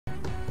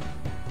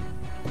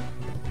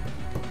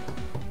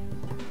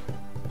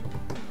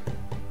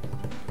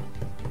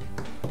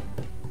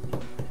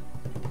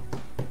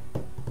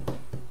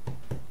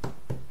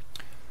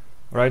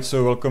Right,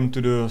 so welcome to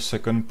the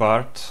second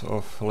part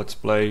of Let's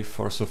Play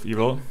Force of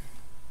Evil.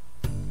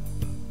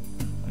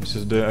 This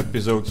is the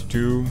episode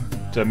 2,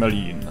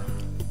 Temelín.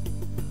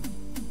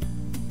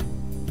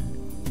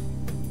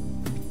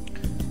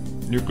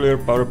 Nuclear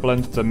power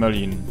plant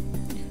Temelín.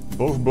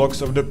 Both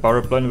blocks of the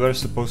power plant were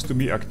supposed to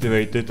be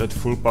activated at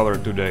full power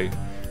today.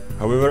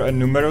 However, a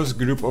numerous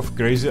group of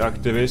crazy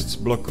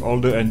activists block all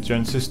the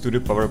entrances to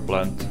the power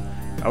plant.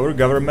 Our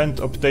government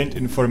obtained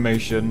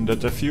information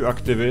that a few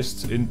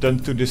activists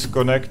intend to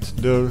disconnect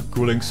the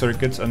cooling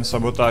circuits and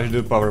sabotage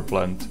the power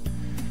plant.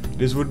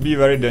 This would be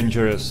very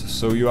dangerous,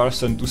 so you are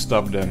sent to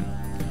stop them.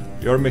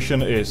 Your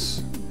mission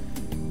is: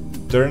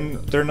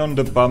 turn on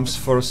the pumps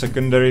for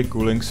secondary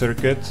cooling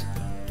circuit,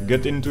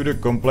 get into the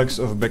complex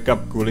of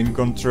backup cooling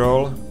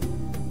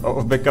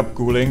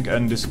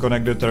and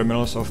disconnect the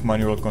terminals of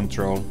manual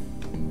control.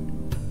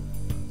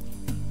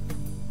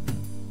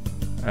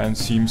 And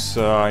seems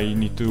I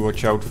need to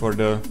watch out for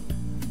the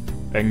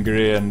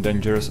angry and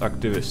dangerous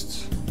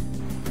activists.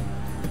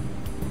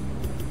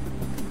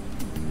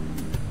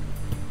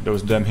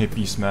 Those damn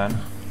hippies, man.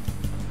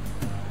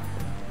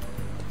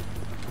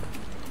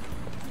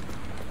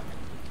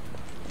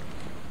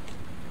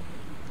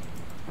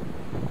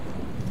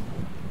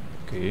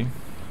 Okay.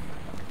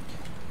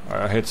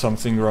 I had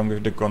something wrong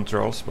with the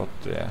controls, but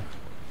yeah,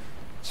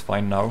 it's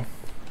fine now.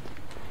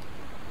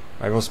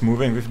 I was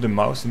moving with the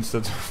mouse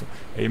instead of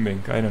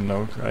aiming. I don't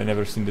know. I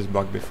never seen this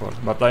bug before.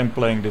 But I'm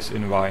playing this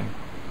in Vine.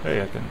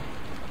 Hey, I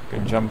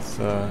can jump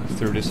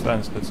through this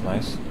fence. That's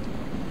nice.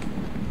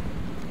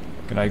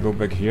 Can I go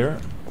back here?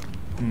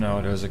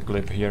 No, there's a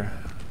clip here.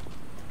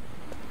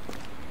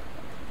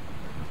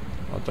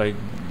 But I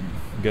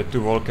get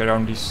to walk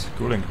around these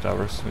cooling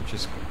towers, which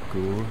is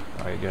cool,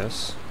 I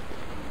guess.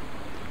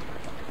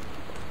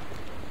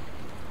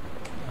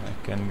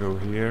 I can go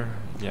here.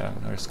 Yeah,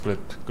 there's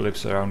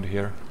clips around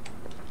here.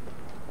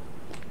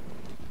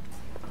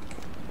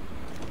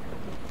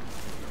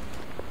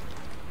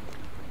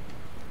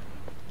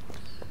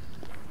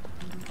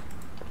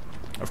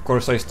 Of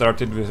course, I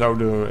started without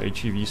the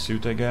HEV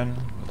suit again.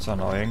 That's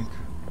annoying.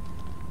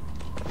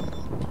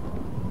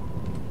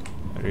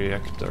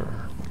 Reactor.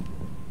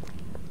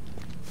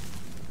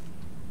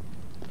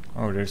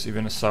 Oh, there's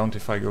even a sound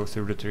if I go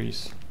through the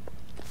trees.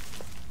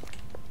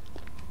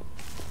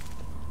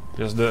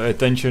 Just the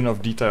attention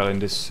of detail in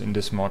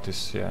this mod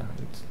is, yeah,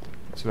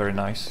 it's very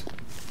nice.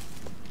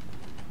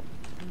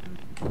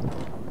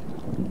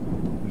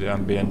 The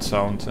ambient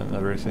sound and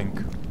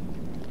everything.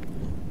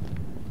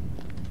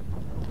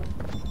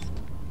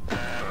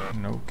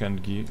 No,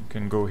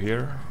 can go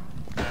here.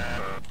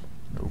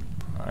 Nope.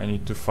 I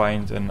need to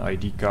find an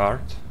ID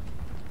card.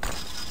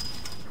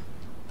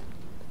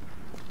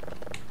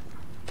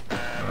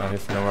 I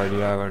have no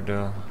idea where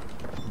the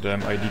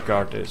damn ID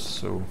card is,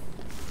 so...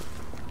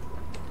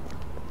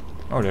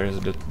 Oh, there is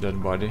a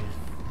dead body.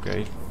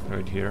 Okay,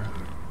 right here.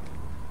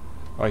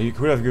 Oh, he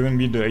could have given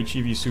me the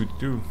HEV suit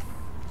too.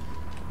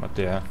 But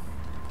yeah.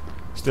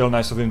 Still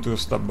nice of him to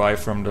stop by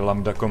from the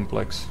Lambda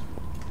complex.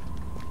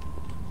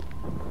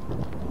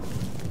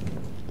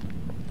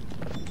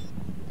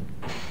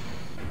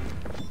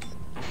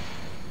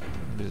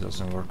 This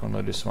doesn't work on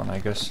this one, I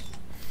guess.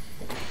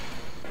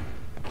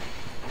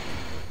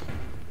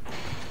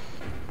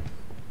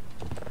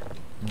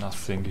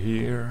 Nothing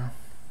here.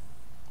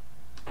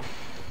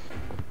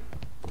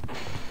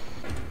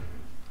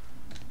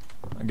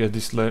 I guess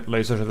this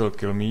laser will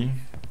kill me.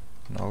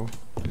 No,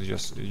 it's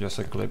just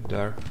a clip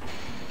there.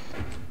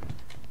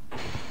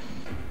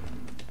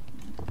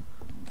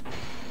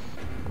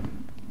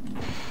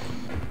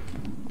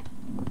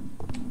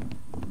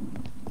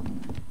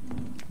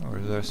 Or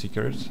is there a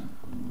secret?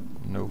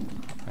 Nope,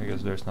 I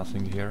guess there's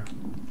nothing here.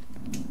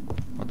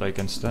 But I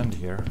can stand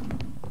here.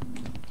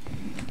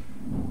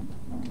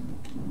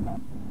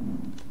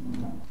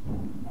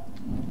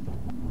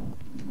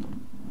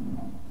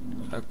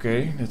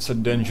 Okay, it's a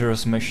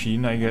dangerous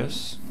machine, I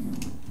guess.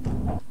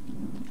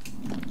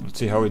 Let's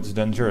see how it's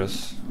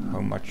dangerous.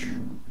 How much?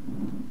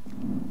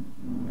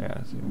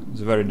 Yeah,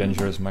 it's a very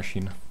dangerous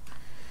machine.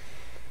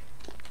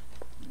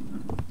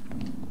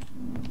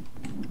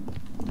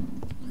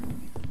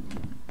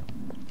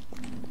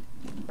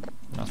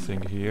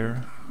 Nothing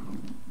here.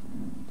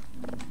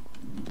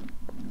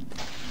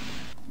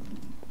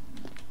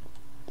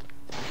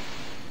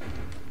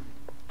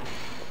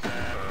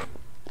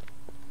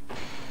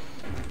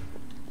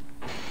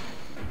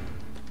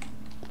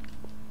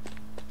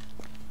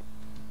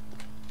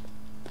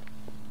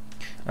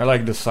 I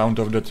like the sound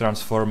of the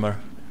transformer.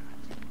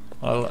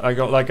 I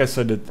got, like I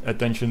said,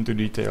 attention to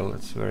detail.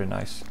 It's very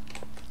nice.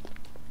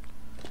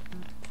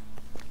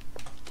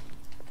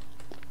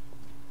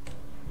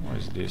 What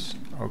is this?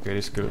 Okay,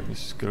 this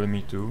is killing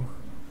me too.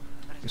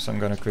 Guess I'm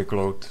gonna quick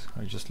load.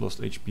 I just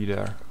lost HP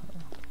there.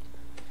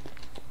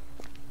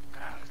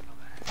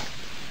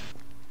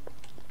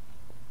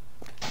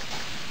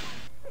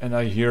 And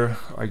I hear,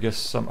 I guess,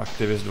 some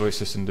activist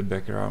voices in the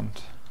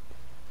background.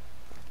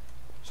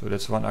 So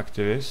that's one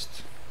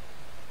activist.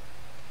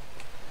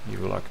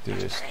 Evil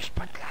activist.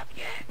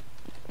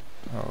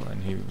 Oh,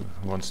 and he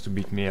wants to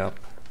beat me up.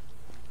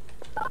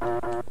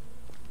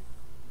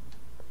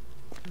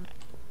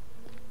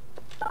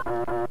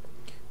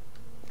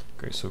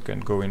 Okay, so can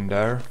go in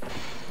there.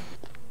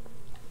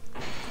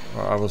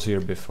 Oh, I was here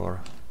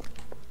before.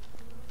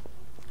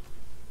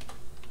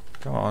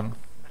 Come on.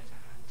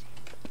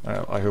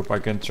 I hope I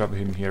can trap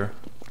him here.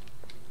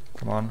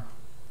 Come on.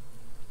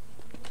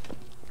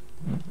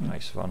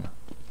 Nice one.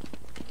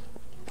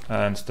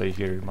 And stay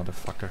here, you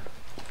motherfucker.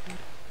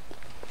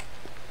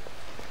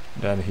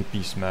 Damn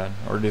hippies, man.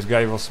 Or this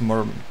guy was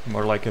more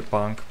like a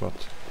punk,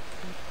 but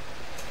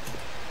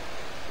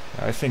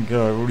I think it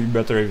would be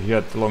better if he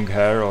had long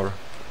hair. Or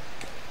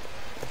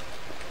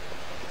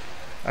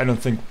I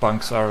don't think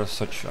punks are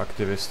such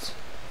activists.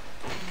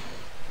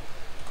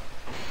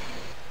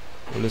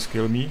 Will this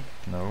kill me?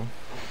 No.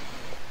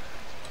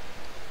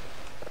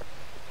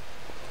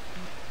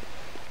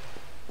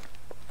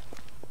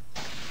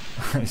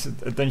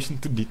 Attention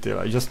to detail.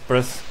 I just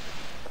press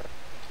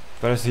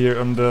here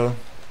on the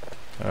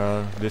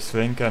this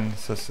thing and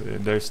says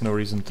there's no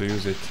reason to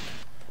use it.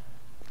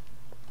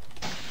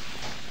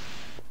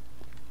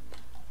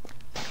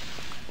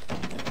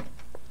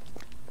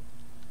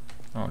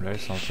 Oh,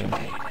 there's something.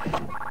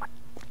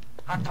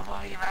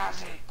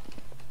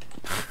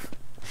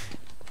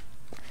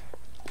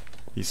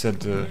 He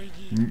said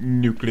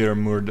nuclear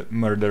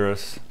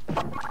murderers.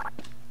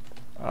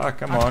 Ah,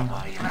 come on.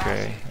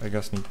 Okay, I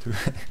guess need to.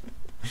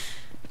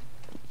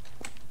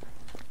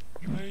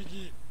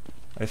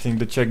 I think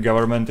the Czech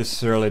government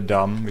is really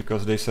dumb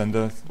because they send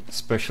a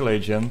special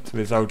agent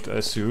without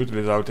a suit,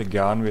 without a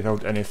gun,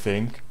 without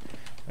anything,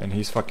 and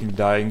he's fucking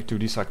dying to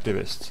these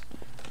activists.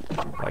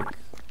 Like,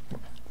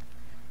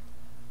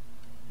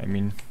 I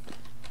mean,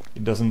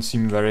 it doesn't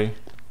seem very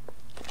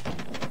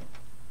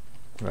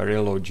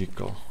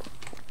logical,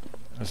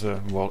 as a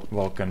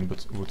Vulcan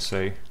would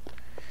say.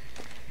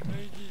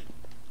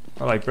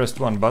 Well, I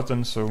pressed one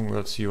button, so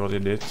let's see what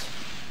it did.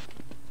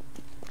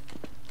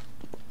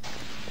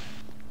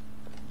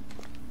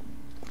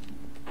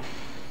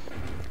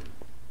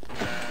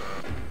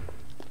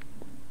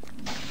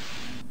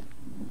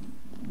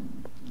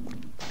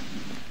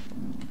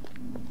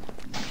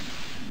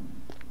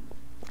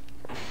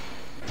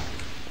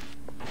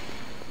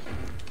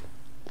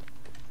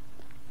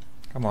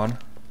 Come on,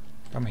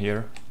 come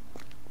here.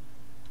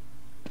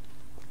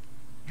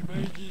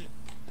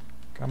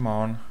 Come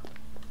on.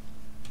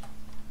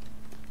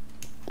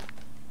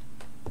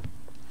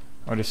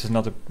 Oh, this is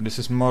not a. This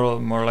is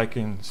more like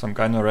in some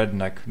kind of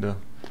redneck.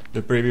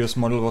 The previous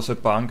model was a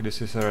punk.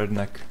 This is a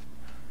redneck.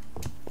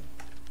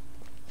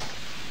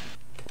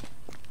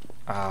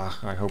 Ah,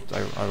 I hoped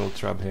I will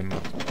trap him,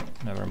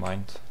 but never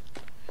mind.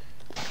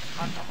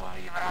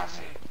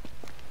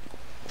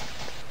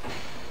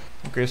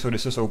 Okay, so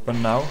this is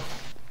open now.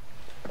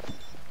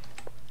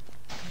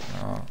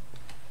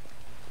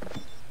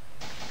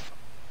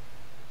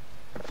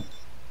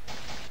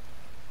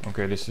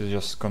 Okay, this is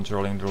just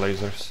controlling the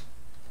lasers.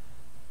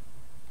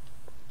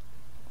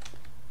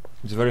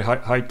 It's a very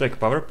high-tech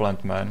power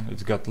plant, man.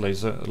 It's got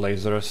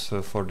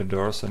lasers for the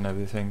doors and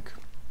everything.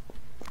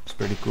 It's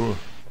pretty cool.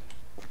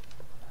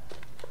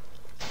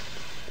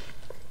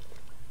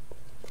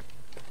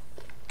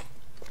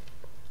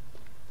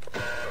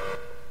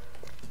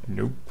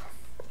 Nope.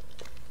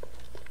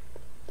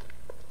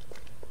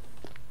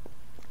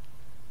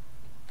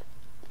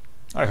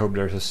 I hope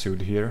there's a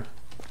suit here.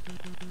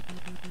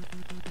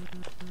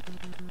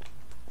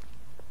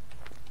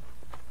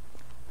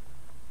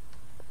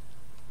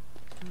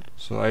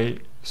 So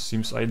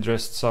seems I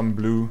dressed some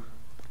blue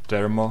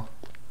thermo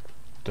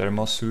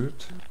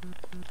suit.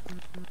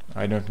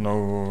 I don't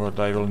know what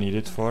I will need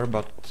it for,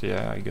 but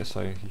yeah, I guess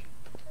I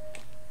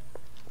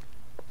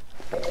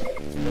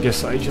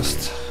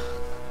just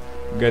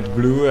get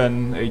blue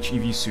and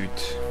HEV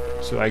suit.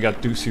 So I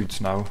got 2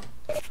 suits now.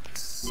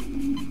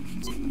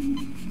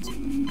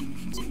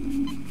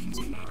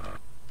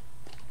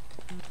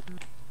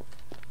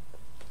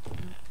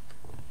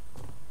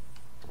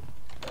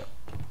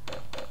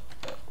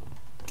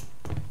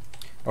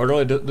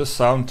 Although the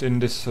sound in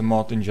this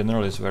mod in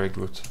general is very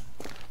good.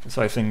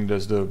 So I think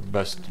that's the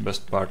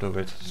best part of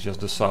it. It's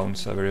just the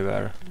sounds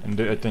everywhere and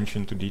the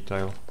attention to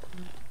detail.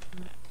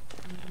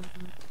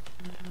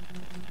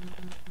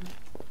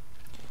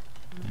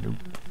 Nope.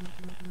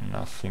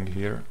 Nothing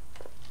here.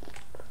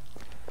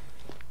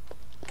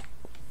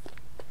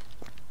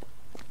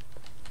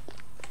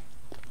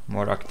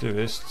 More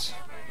activists.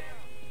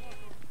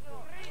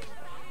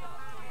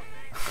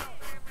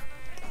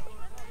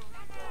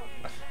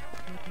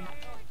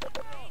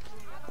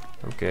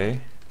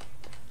 Okay.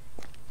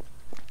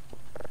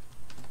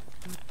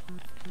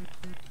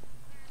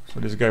 So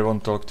this guy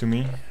won't talk to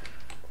me.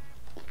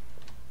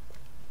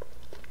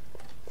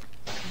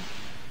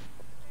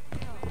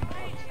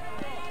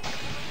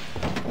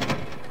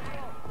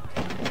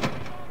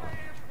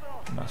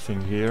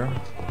 Nothing here.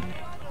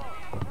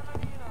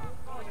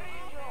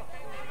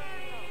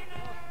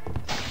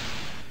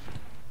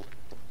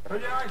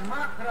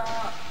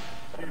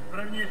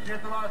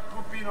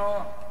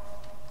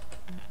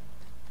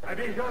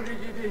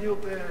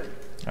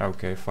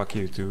 Okay, fuck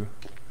you too.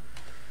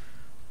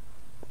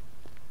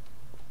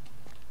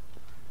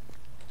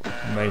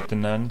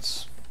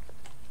 Maintenance.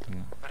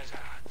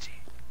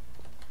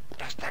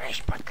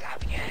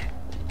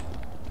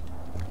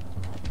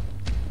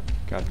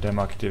 Goddamn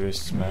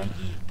activists, man.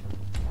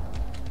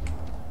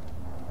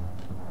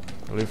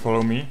 Will you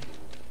follow me?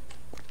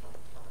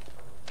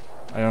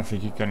 I don't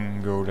think he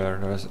can go there.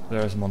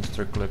 There's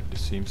monster clip, it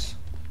seems.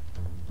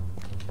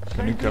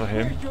 Can you kill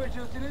him?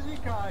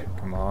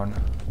 Come on,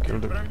 kill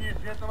the...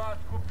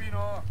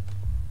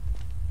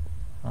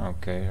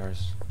 Okay,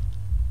 there's...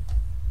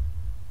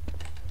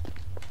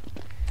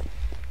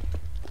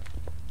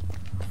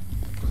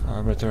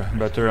 I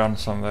better run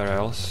somewhere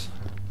else.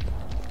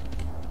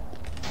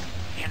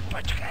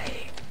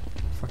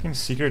 Fucking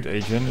secret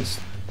agent is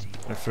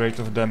afraid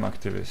of them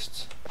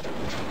activists.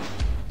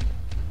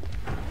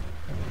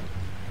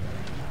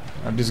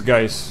 And this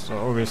guy is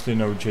obviously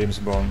no James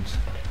Bond.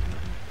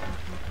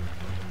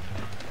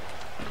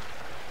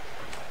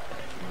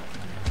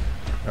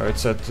 It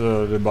said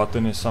the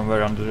button is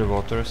somewhere under the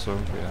water, so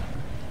yeah.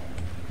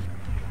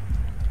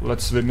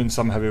 Let's swim in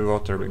some heavy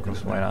water,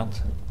 because why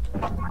not?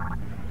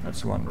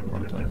 That's one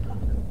button.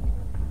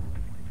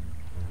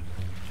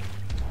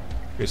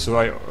 Okay,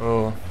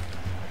 so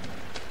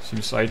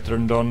seems I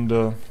turned on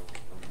the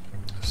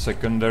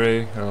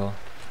secondary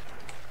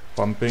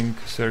pumping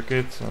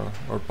circuit,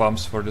 or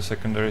pumps for the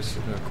secondary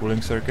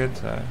cooling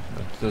circuit.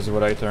 That's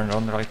what I turned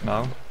on right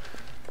now.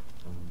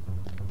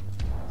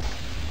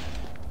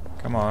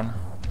 Come on,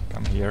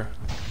 come here.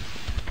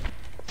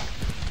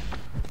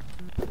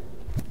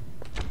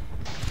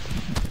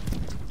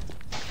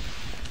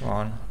 Come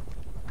on.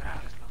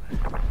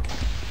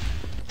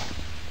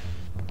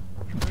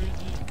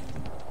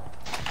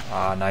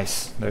 Ah,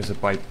 nice. There's a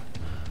pipe.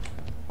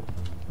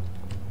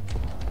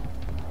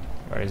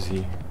 Where is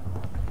he?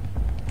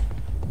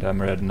 Damn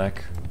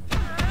redneck.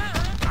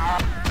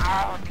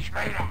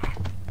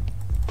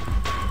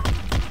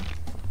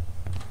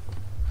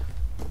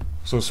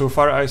 So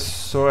far I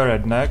saw a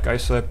redneck, I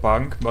saw a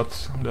punk,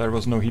 but there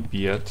was no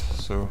hippie yet,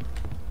 so...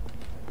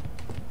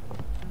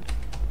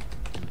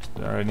 Is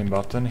there any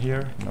button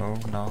here? No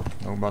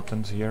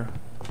buttons here.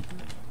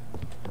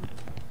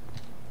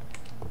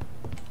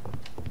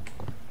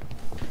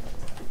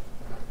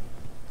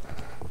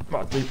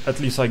 But at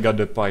least I got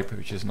the pipe,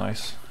 which is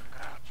nice.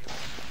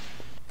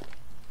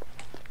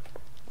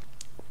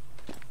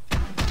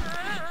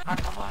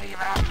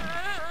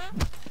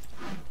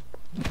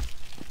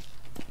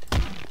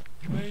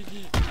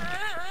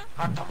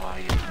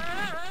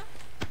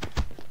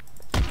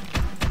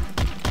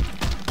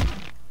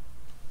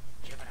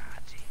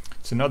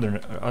 It's another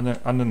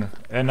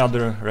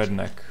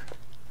redneck.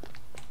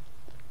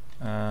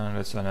 And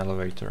that's an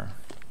elevator.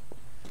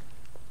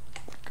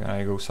 Can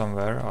I go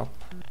somewhere up?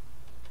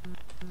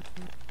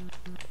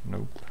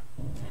 Nope.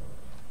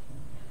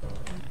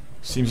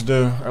 Seems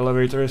the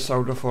elevator is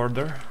out of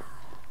order.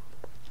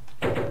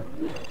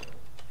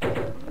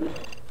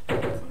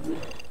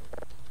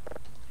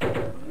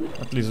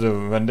 At least the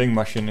vending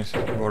machine is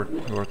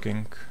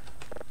working.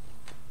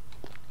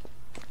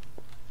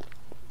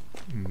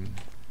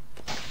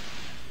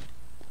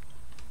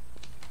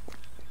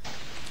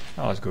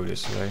 Oh, let's go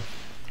this way.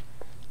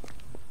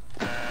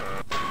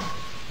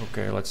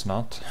 Okay, let's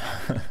not.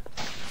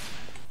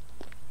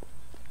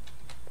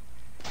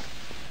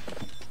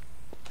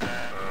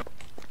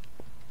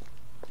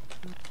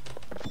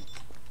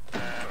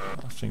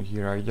 Nothing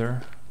here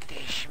either.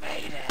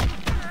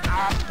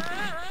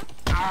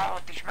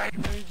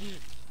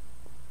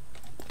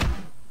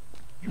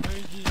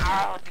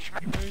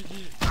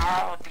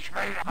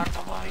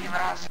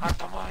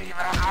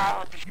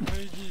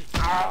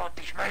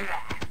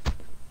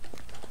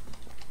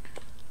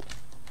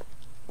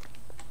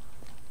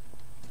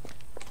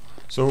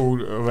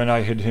 So when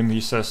I hit him, he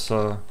says,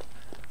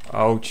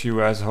 "Ouch, you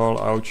asshole!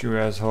 Ouch, you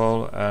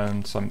asshole!"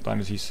 And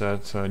sometimes he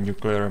said,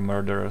 "Nuclear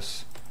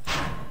murderers."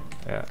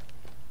 Yeah.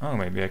 Oh,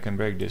 maybe I can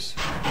break this.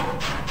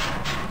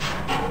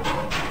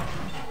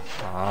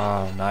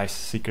 Ah, nice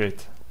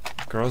secret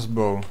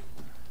crossbow.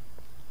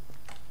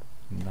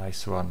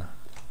 Nice one.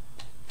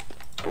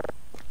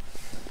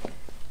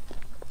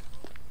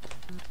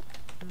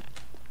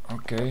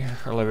 Okay,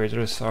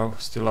 elevator is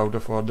still out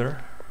of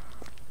order.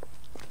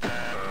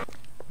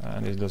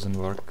 And it doesn't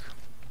work.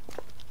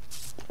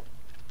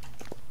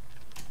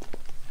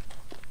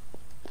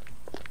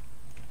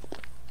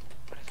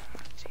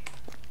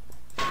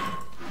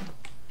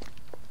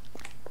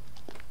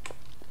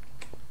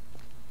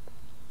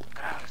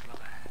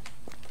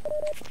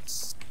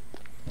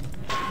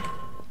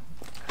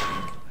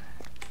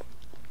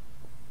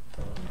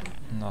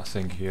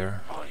 Nothing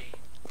here.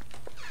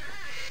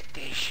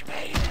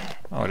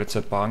 Oh, that's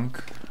a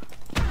punk.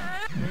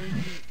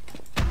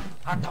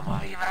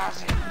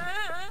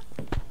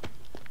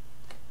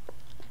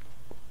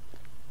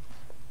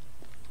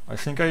 I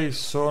think I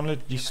saw only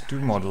these two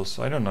models.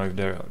 I don't know if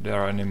there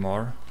are any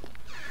more.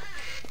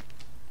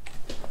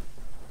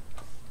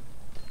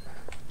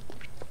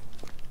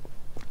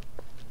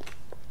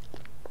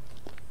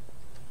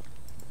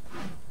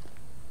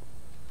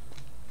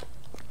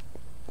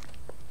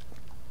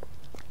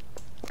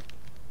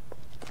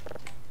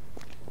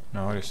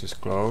 No, this is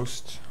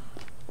closed.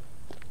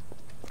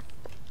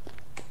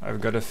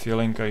 I've got a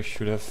feeling I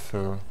should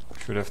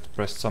have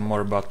pressed some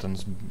more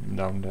buttons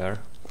down there.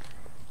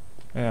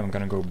 Yeah, I'm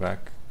gonna go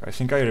back. I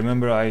think I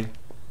remember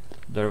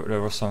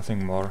there was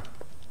something more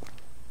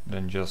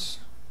than just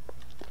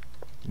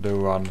the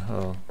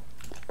one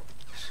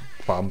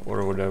pump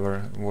or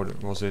whatever.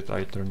 What was it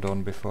I turned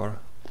on before?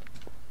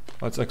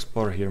 Let's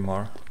explore here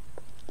more.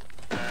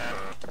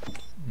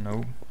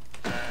 No.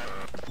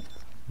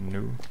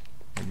 No.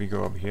 Maybe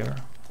go up here.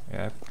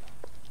 Yep.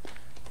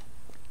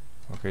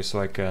 Okay, so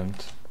I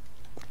can't.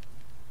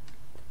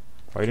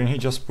 Why didn't he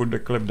just put the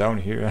clip down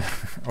here?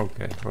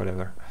 Okay,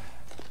 whatever.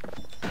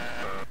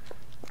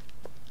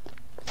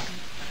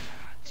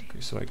 Okay,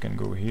 so I can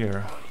go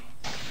here.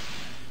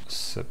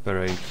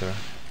 Separator.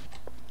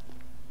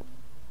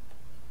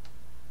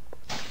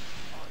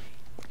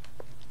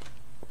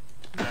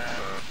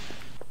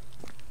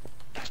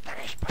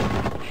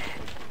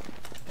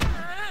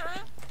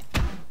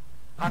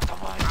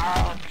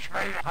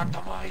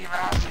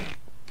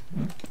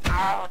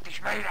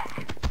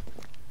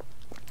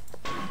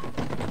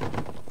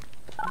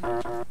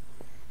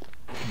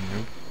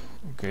 Nope.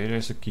 Okay,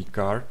 there's a key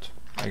card.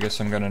 I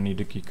guess I'm gonna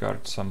need a key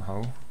card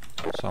somehow,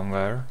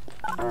 somewhere.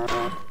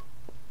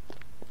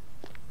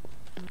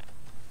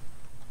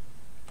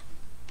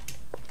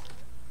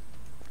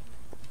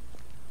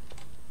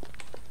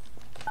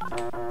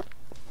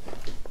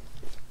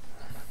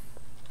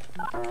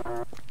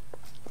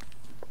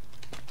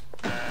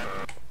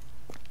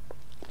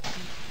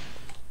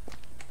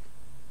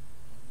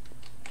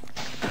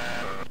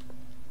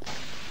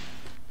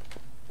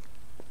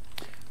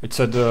 It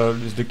said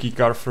is the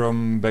keycard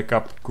from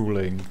backup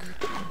cooling,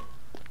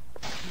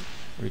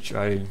 which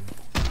I'm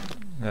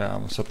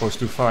supposed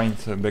to find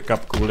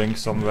backup cooling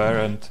somewhere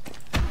and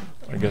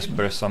I guess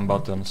press some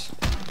buttons.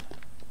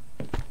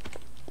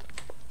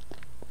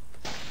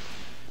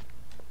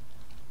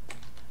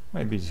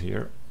 Maybe it's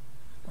here.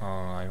 Oh,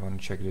 I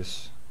want to check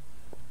this.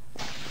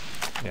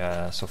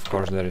 Yes, of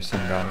course there is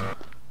some gun.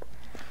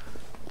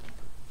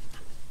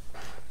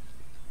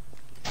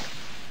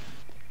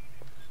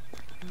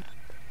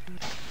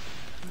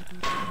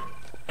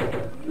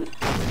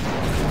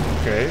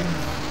 Okay,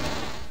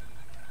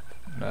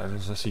 that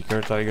was a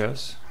secret, I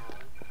guess.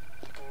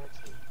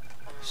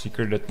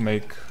 Secret that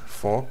make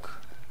fog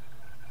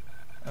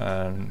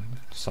and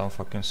some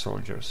fucking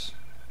soldiers.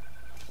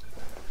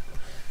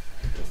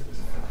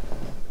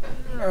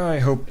 I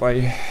hope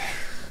I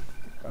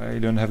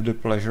don't have the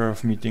pleasure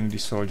of meeting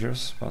these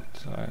soldiers, but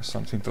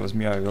something tells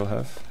me I will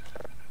have.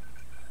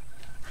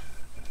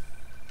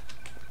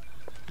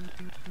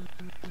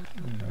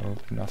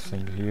 Nope,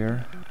 nothing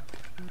here.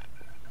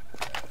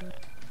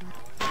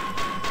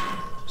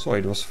 So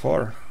it was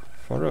four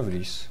of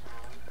these.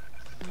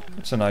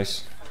 It's a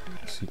nice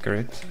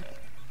secret.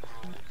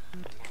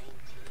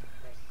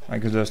 I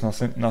guess there's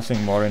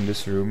nothing more in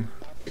this room.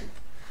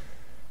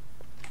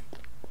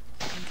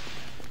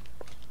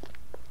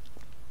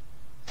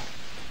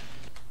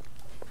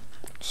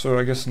 So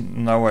I guess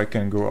now I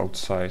can go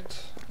outside.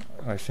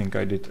 I think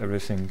I did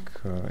everything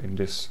in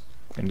this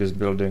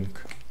building.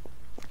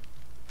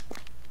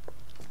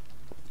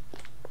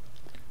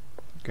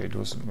 Okay, it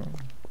was.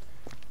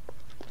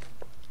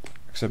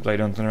 Except I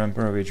don't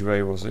remember which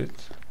way was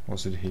it.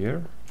 Was it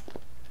here?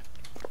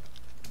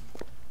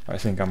 I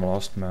think I'm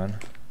lost, man.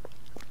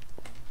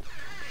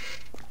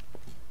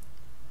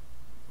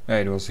 Yeah,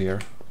 it was here.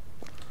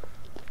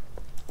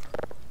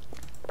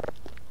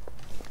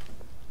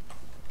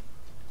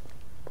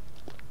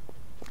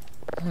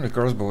 Oh, the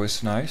crossbow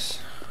is nice.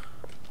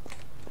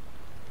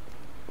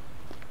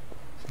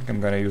 I think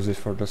I'm gonna use it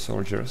for the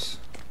soldiers.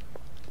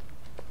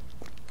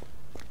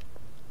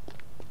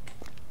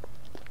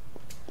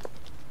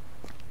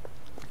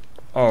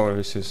 Oh,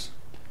 this is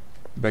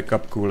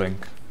backup cooling.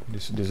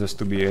 This has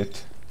to be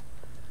it.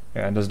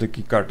 Yeah, and that's the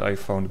keycard I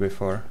found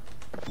before.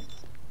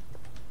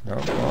 No,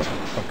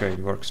 oh, okay, it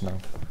works now.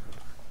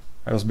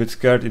 I was a bit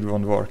scared it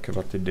won't work,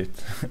 but it did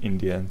in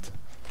the end.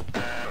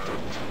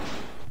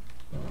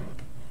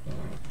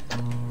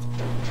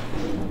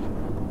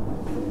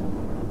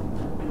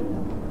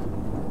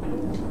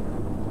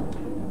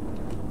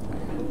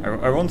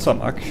 I want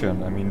some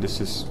action. I mean,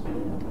 this is...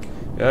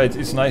 Yeah,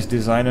 it's nice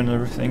design and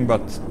everything,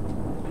 but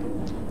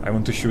I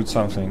want to shoot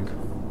something.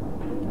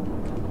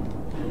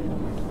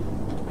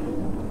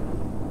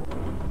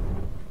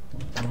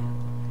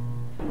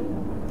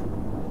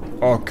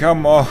 Oh,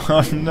 come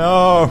on,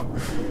 no!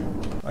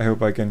 I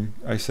hope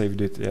I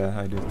saved it. Yeah,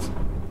 I did.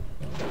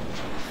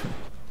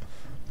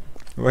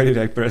 Why did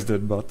I press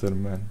that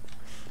button, man?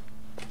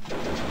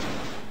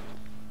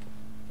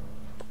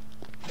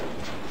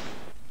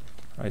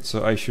 Right,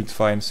 so I should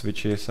find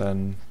switches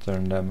and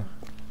turn them.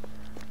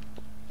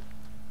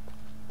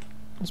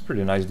 It's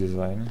pretty nice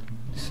design,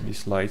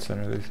 these lights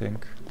and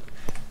everything.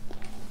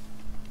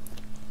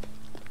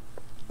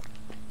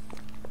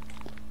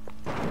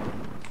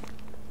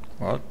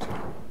 What?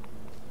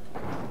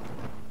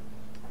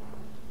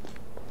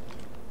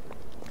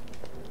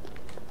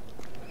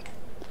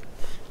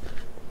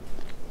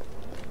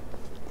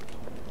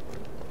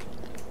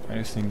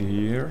 Anything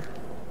here?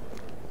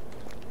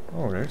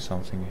 Oh, there's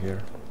something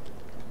here.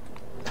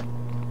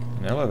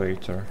 An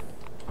elevator.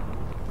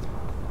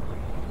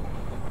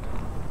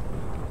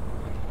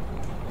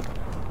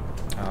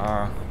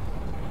 Ah,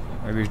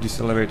 I wish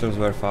these elevators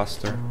were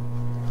faster.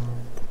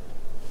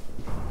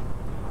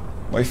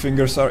 My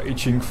fingers are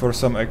itching for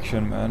some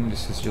action, man.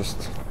 This is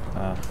just...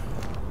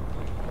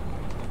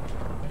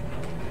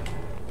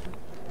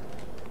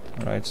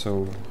 Right,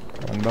 so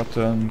 1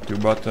 button, 2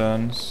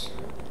 buttons,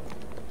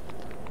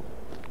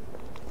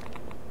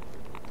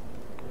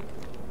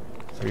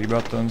 3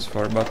 buttons,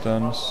 4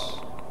 buttons.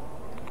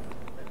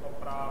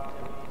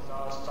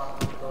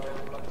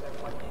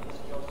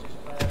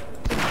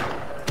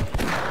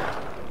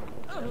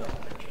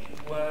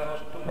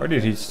 Why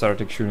did he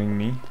start shooting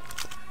me?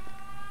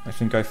 I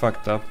think I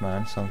fucked up,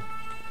 man. So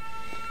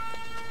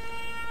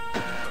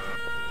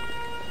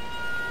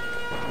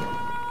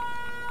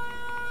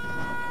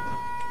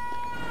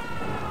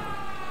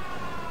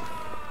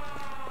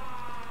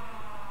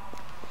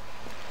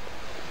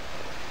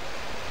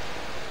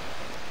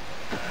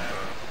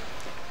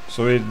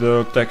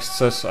the text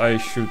says I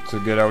should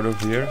get out of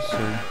here, so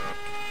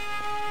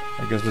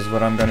I guess that's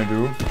what I'm gonna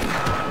do.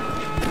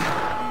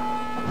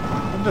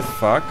 What the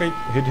fuck? I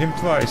hit him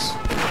twice.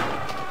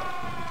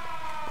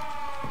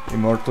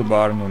 Immortal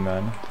Barney,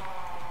 man.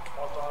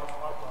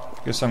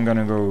 Guess I'm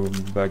gonna go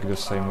back the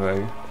same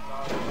way.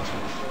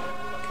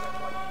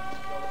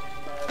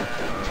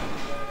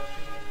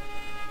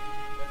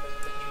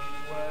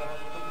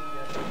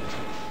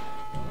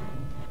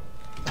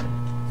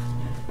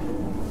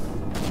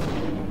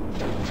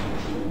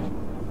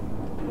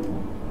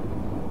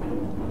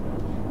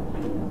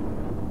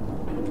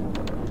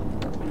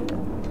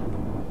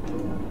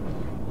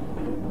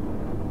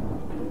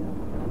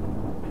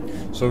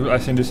 So I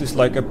think this is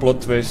like a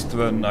plot twist.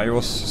 When I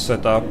was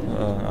set up,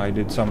 I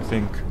did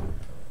something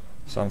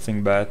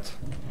bad,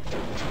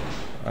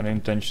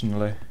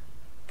 unintentionally.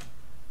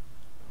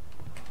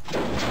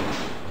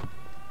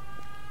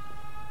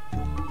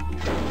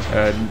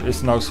 And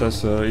it now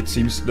says it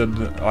seems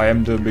that I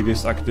am the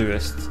biggest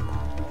activist,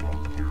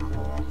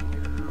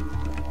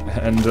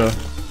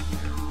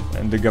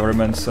 and the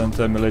government sent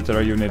a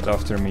military unit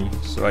after me.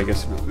 So I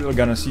guess we're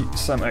gonna see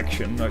some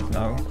action right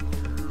now.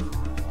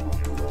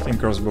 I think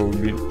crossbow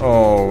would be...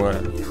 Oh,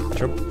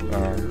 chop.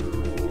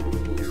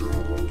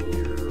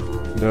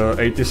 The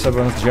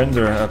 87th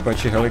gender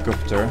Apache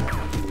helicopter.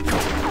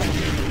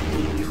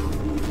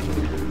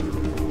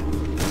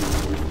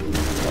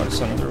 Oh, it's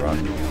another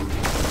one.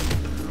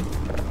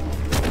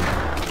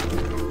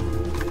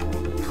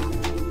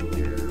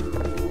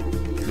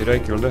 Did I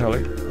kill the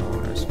heli?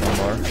 Oh, there's one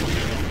more.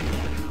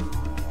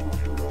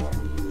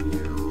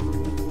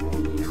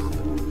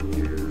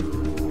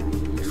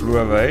 Flew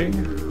away?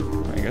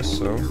 I guess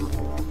so.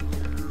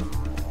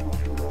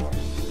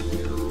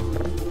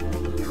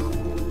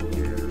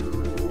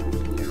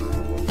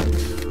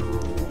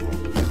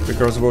 The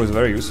crossbow is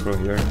very useful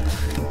here.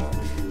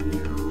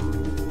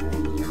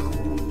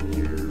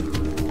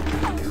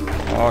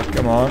 Oh,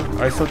 come on.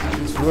 I thought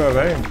it flew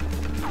away.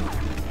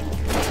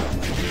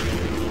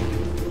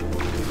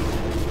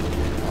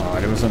 Oh,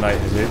 that was a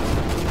nice hit.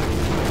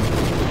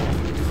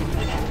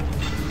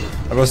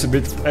 I was a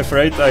bit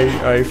afraid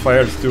I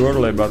fired too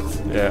early, but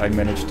yeah, I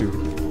managed to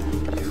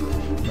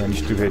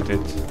hit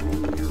it.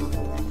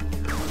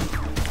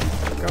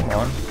 Come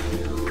on.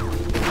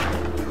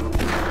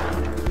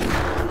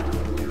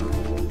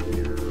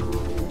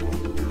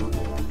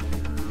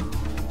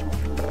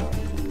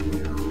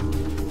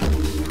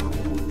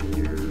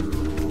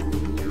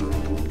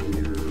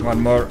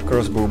 One more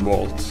crossbow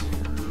bolt.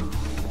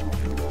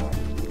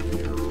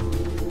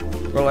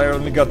 Well, I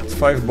only got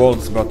 5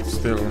 bolts, but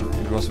still,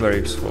 it was very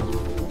useful.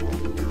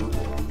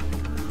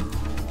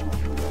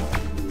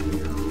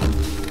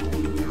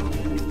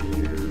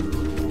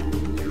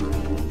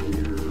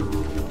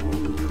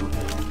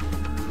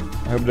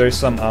 I hope there is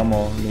some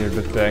ammo near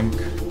the tank,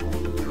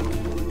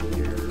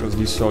 because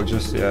these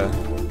soldiers, yeah,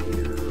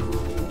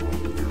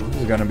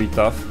 this is gonna be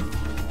tough.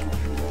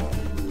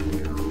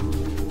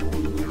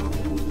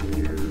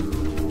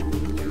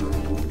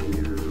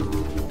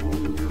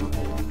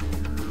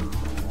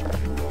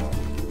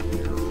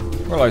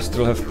 Well, I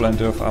still have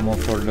plenty of ammo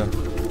for the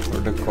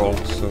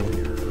Colt, so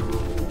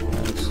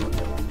thanks.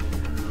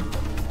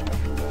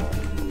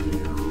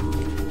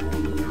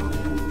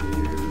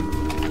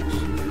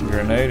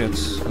 Grenade,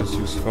 that's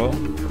useful,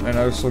 and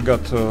I also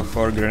got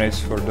 4 grenades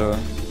for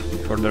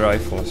the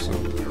rifle, so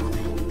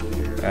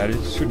yeah,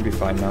 it should be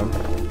fine now.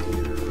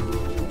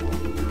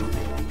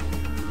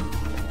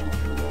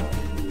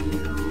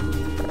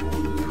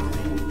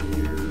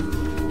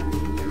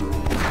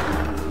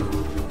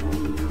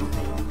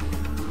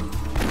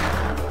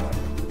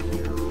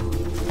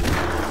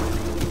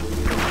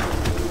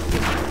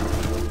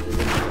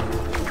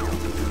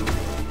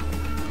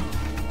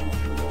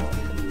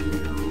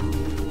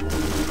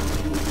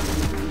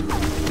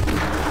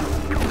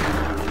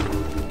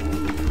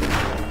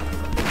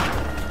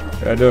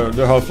 Yeah,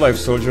 the Half-Life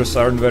soldiers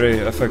aren't very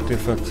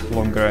effective at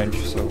long range,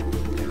 so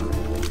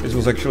This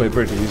was actually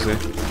pretty easy.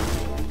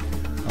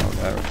 Oh,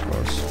 there, of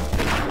course.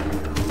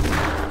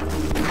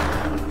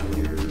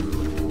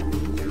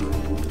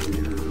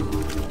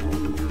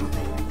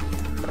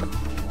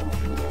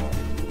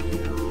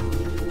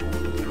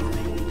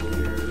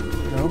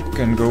 Nope,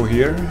 can go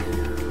here.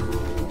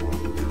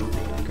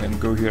 Can't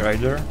go here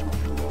either.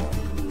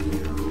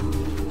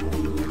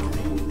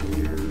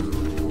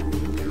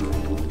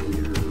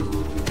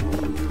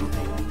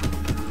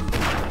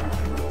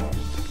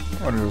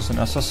 Oh, there was an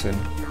assassin.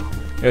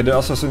 Yeah, the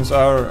assassins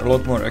are a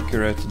lot more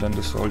accurate than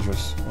the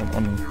soldiers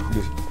on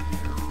the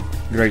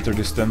greater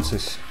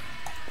distances.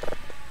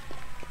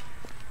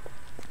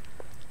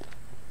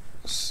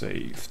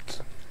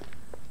 Saved.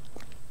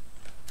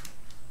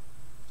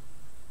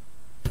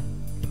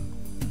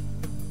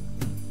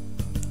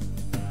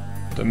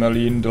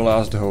 Temelín, the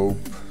last hope.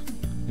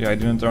 Yeah, I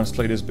didn't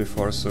translate this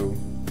before, so...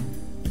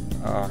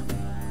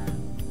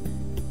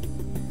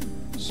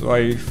 So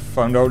I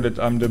found out that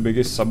I'm the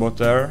biggest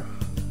saboteur.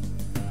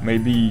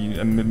 Maybe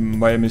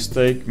by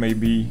mistake,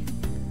 maybe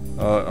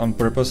on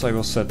purpose I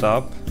was set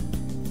up.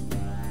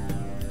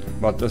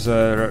 But as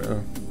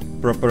a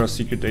proper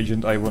secret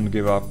agent I won't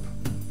give up.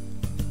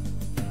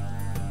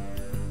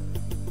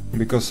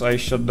 Because I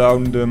shut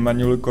down the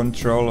manual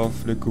control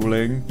of the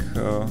cooling,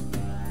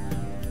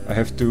 I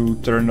have to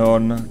turn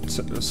on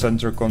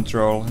center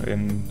control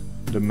in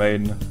the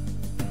main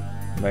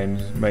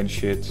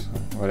shit,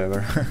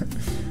 whatever.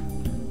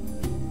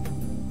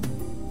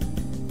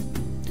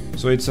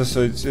 So it's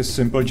a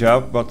simple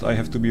job, but I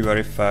have to be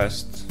very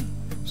fast.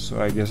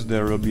 So I guess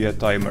there will be a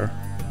timer.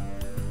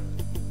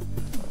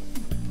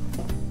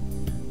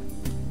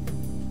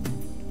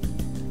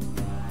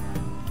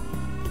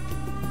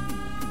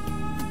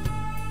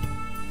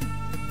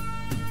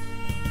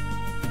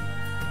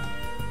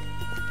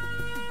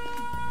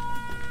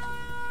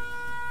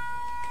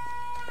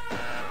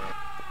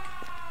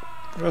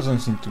 There doesn't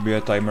seem to be a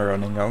timer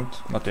running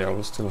out, but yeah, I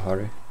will still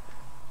hurry.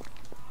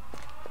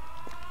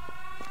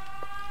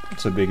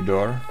 It's a big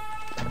door.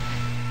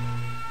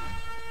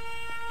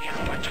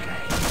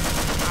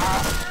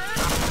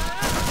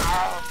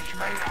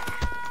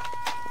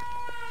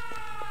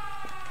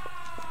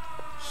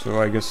 So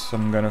I guess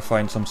I'm gonna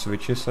find some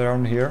switches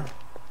around here.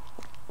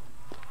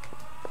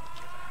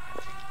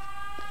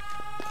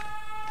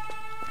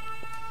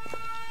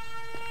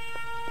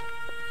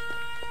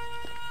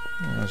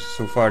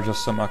 So far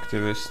just some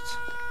activists.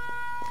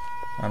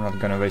 I'm not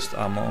gonna waste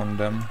ammo on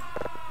them.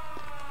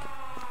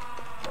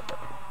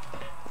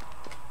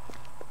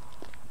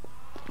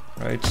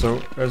 Right,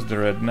 so there's the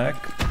redneck,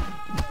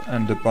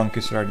 and the punk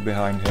is right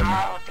behind him.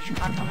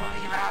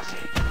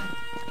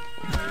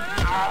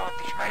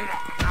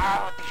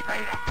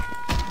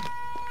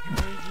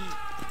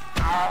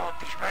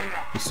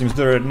 It seems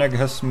the redneck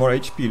has more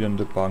HP than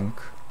the punk,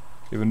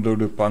 even though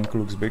the punk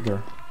looks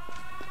bigger.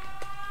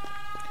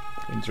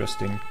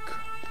 Interesting.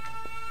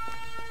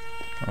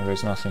 Oh,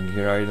 there's nothing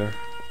here either.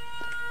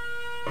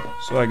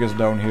 So I guess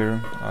down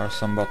here are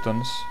some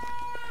buttons.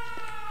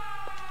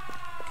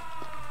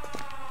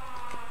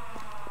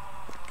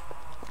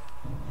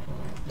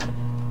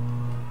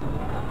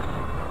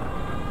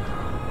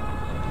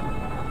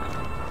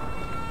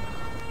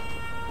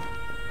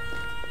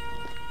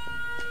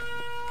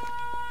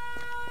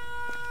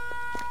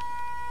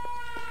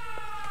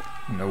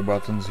 No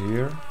buttons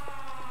here.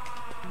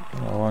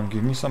 Come on,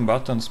 give me some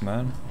buttons,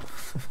 man.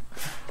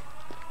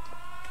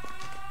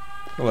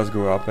 So let's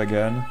go up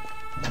again.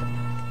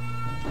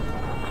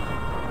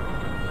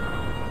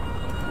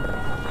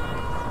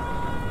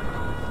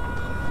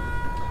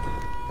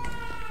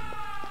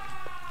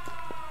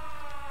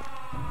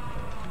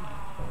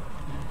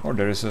 Oh,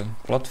 there is a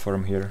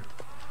platform here.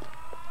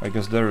 I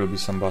guess there will be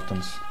some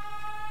buttons.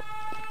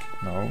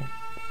 No.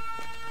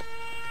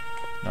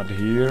 Not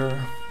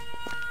here.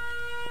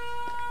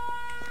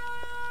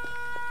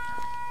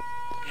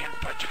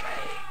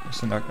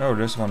 Oh,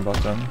 there's one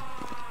button.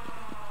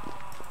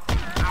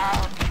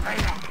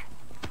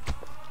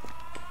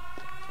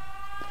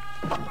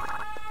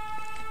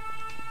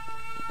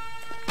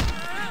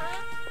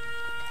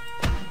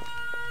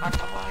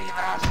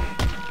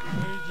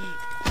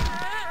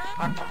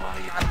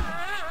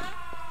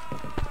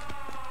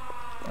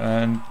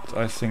 And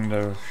I think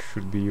there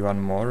should be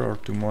one more or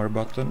two more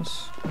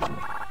buttons.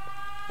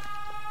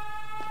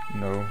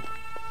 No.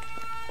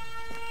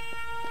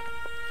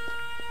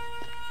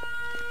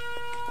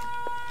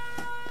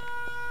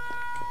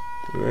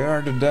 Where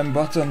are the damn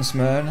buttons,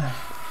 man?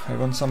 I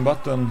want some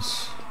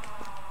buttons.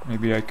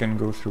 Maybe I can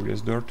go through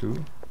this door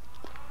too.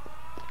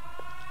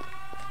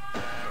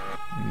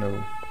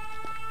 No.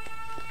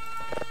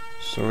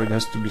 So it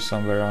has to be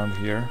somewhere around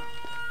here.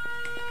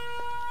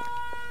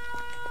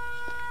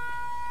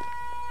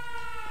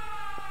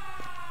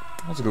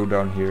 Let's go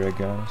down here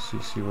again,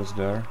 see what's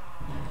there.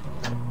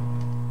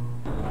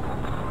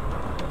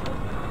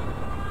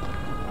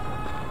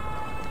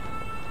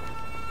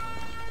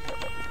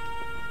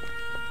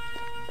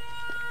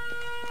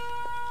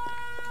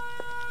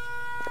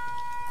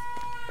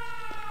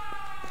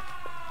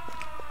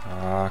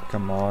 Ah,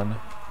 come on.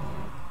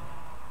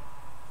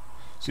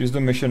 Since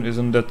the mission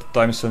isn't that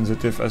time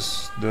sensitive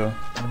as the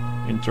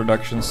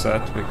introduction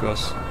said,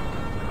 because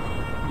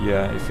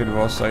yeah, if it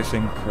was, I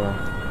think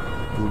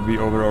it would be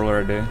over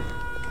already.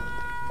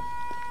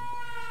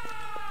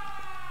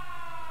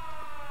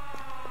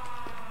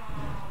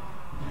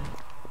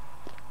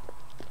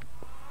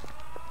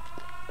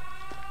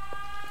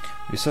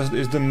 This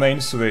is the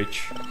main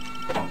switch.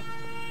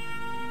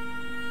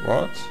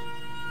 What?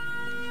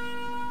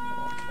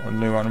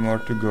 Only one more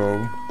to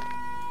go.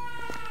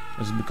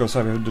 It's because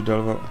I have the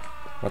Delvo.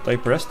 But I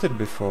pressed it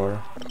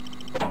before.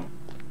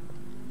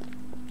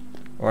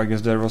 Oh, I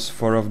guess there was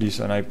 4 of these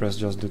and I pressed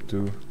just the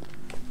 2.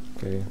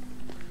 Okay.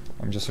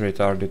 I'm just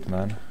retarded,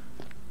 man.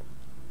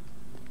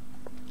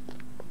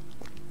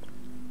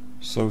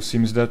 So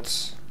seems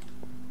that's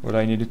what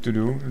I needed to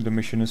do. The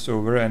mission is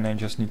over and I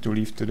just need to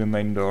leave to the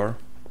main door.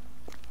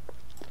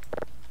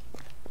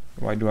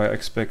 Why do I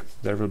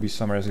expect there will be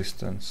some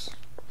resistance?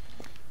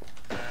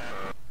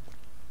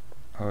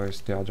 Oh, it's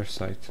the other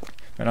side.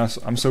 And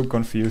I'm so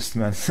confused,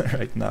 man,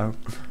 right now.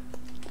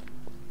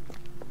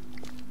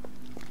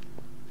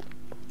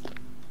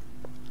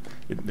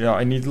 Yeah,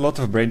 I need a lot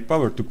of brain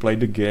power to play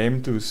the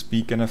game, to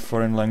speak in a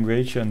foreign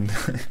language, and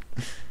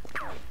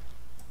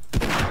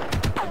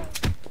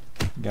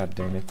god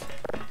damn it.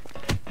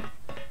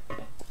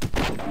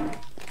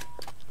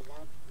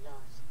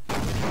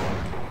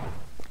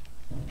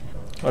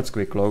 Let's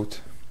quick load.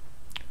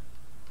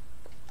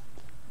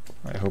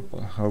 I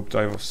hoped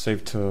I was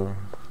saved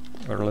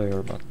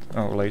earlier, but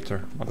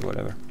later, but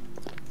whatever.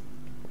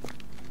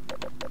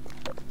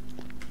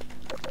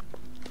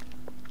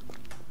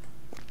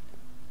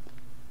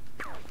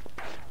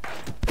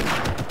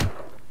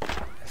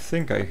 I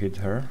think I hit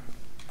her.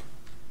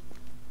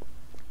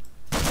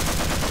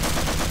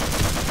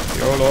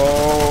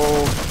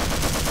 YOLO!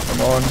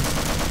 Come on.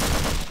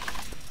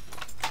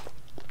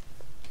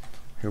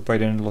 I hope I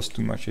didn't lose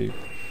too much.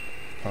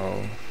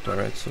 Oh,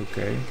 turrets,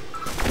 okay.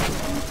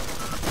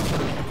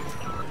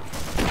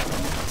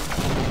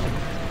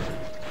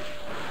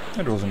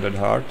 It wasn't that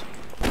hard.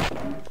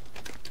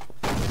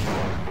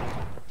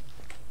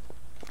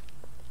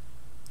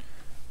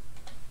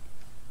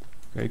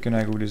 Okay, can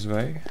I go this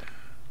way?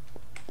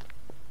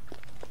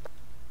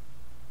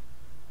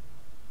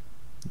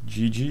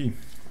 GG.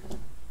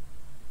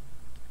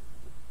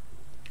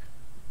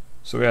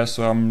 So yeah,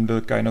 so I'm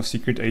the kind of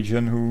secret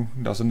agent who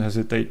doesn't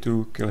hesitate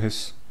to kill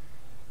his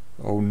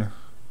own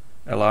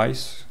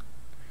allies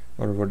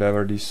or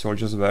whatever these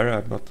soldiers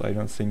were, but I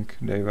don't think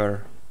they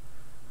were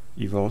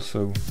evil,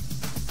 so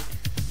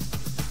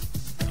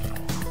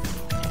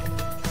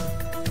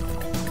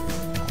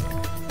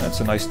that's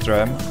a nice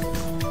tram.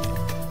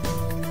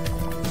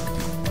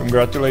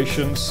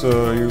 Congratulations,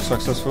 you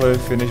successfully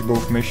finished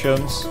both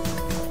missions,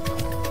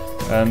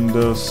 and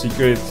the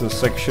secret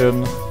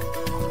section.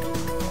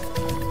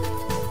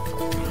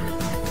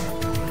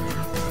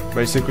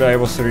 Basically I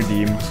was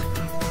redeemed.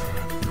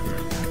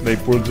 They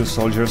pulled the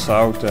soldiers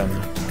out, and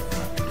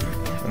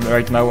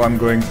right now I'm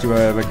going to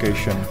a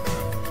vacation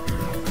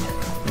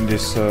in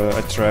this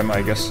a tram,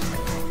 I guess.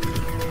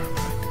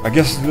 I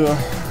guess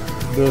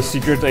the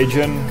secret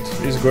agent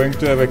is going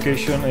to a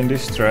vacation in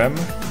this tram,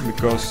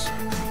 because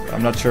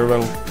I'm not sure,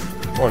 well,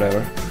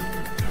 whatever.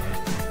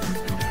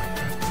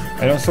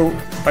 I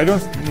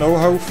don't know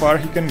how far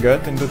he can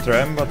get in the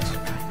tram, but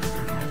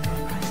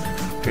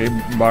okay,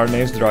 Barney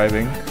is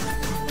driving.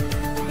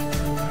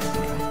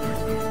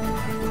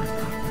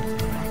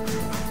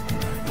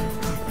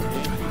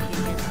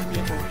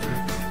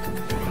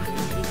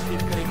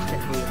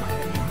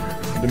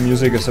 The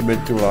music is a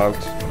bit too loud,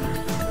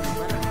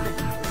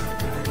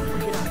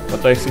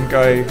 but I think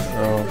I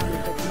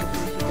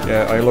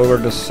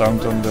lowered the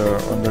sound on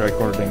the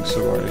recording,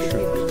 so I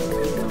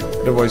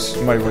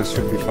should my voice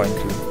should be fine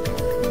too.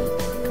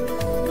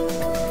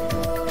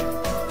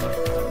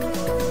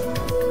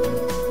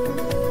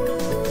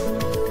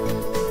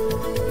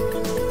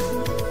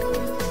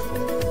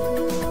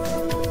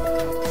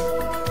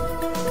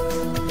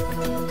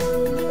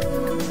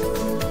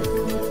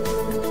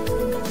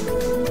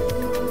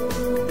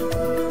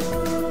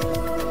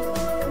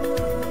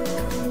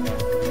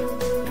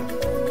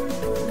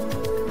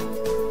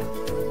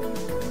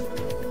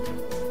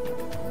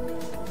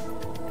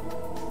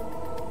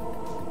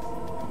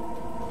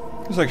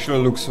 This actually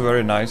looks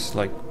very nice,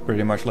 like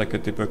pretty much like a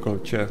typical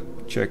Czech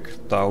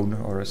town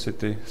or a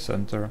city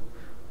center.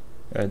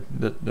 And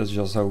that's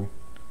just how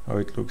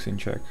it looks in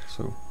Czech,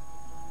 so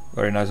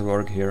very nice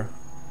work here.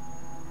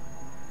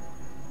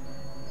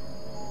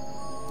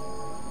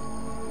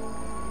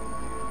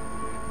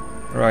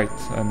 Right,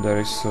 and there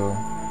is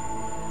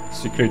a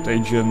secret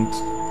agent,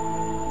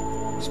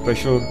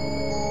 special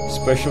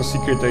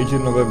secret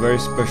agent of a very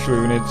special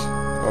unit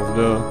of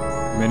the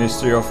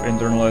Ministry of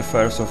Internal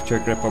Affairs of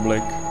Czech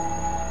Republic,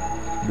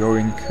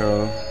 going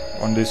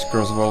on this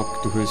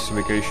crosswalk to his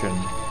vacation.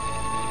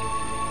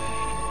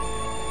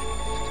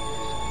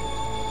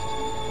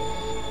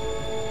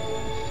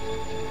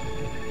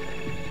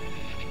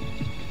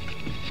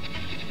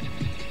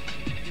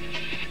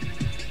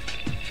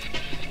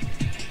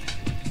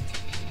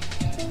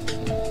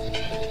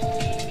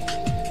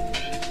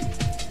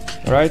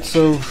 Right,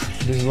 so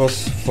this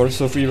was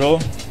Force of Evil,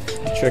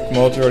 Czech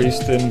mod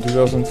released in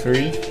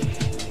 2003.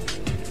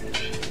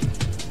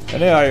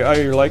 And yeah,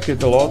 I like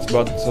it a lot,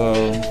 but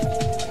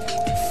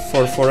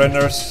for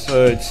foreigners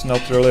it's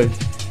not really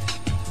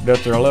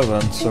that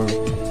relevant, so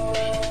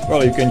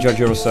well, you can judge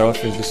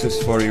yourself if this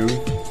is for you.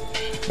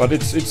 But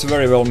it's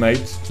very well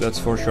made, that's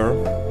for sure.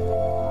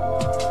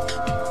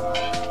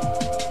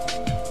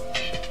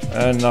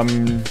 And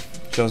I'm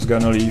just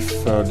gonna leave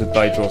the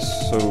titles,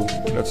 so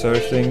that's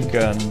everything,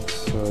 and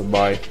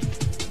bye.